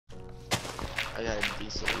I got a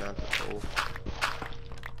decent amount of coal.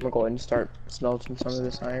 I'm gonna go ahead and start smelting some of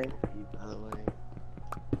this iron. By the way,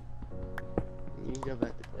 you can go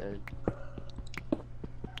back to bed.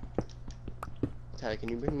 Ty, can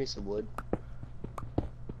you bring me some wood?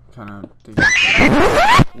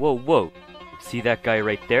 Whoa, whoa. See that guy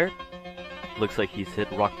right there? Looks like he's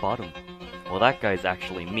hit rock bottom. Well, that guy's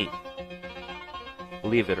actually me.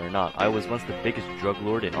 Believe it or not, I was once the biggest drug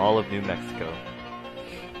lord in all of New Mexico.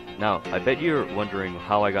 Now, I bet you're wondering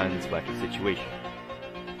how I got in this wacky situation.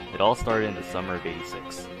 It all started in the summer of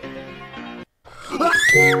 '86.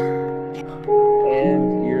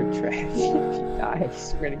 And you're trash. I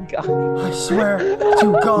swear to God. I swear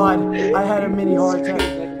to God, I had a mini heart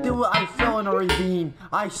attack. Dude, I fell in a ravine.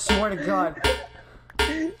 I swear to God.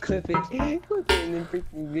 Clip it, and then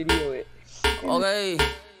freaking video it. Okay.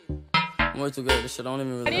 I'm way too good. This shit, I don't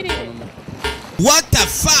even really have no more. What the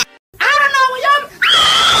fuck?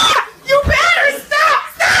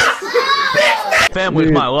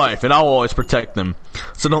 Family's my life, and I'll always protect them.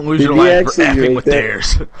 So don't lose your life for effing with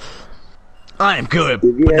theirs. I am good,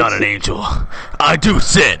 but not an angel. I do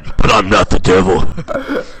sin, but I'm not the devil.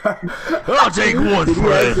 I'll take one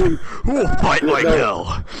friend who will fight like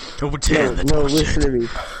hell over 10 that's listen to me.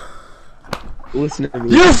 Listen to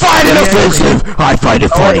me. You fight it offensive, I fight it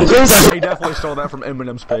funny. He definitely stole that from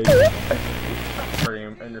Eminem's page.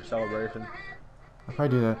 End your celebration. If I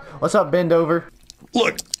do that. What's up, bend over?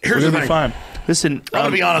 Look, here's the thing. Fine. Listen, I'm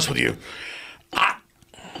gonna be honest with you.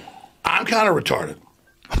 I'm kind of retarded.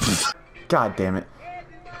 God damn it.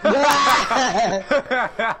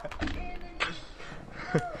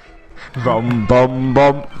 Bum bum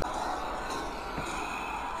bum.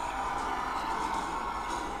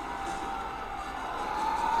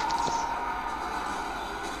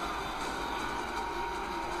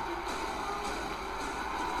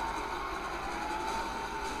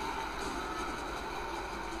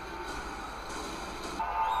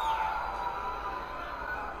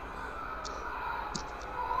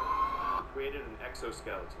 Created an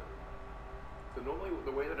exoskeleton. So normally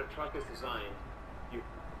the way that a truck is designed, you...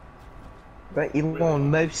 But Elon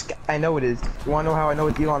Musk, I know it is. You wanna know how I know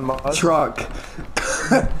it's Elon Musk? Truck.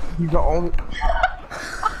 He's the only...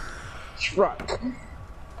 Truck.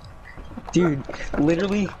 Dude,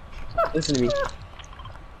 literally, listen to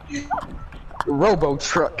me. Robo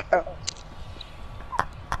truck.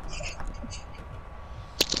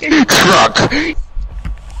 Truck.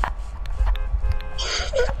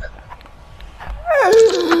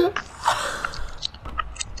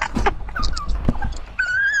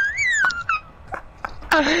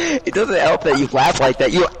 It doesn't help that you laugh like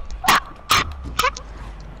that. You.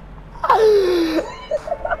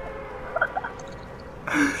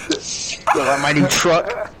 Yo, that mighty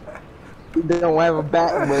truck. They don't have a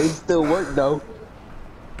back, but it still work though.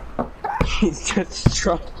 He's just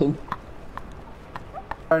trucking.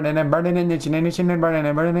 Burning and burning and itching and itching and burning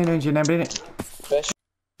and burning and itching and burning.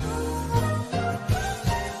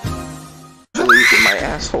 My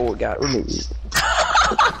asshole got removed.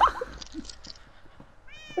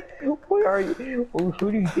 What are you? Who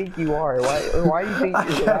do you think you are? Why do you think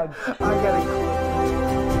you're allowed? I gotta.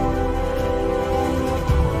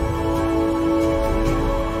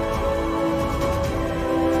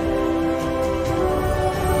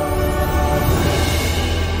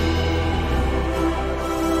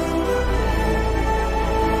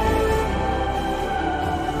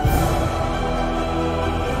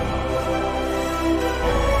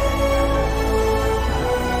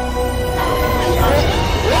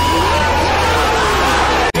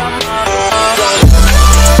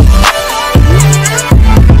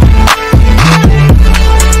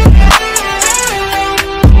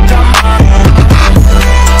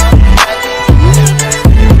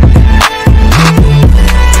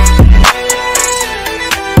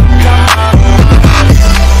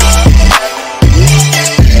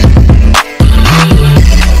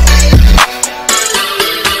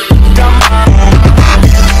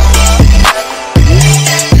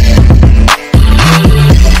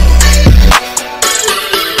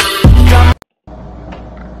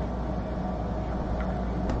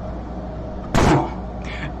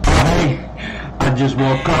 I just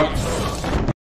woke up.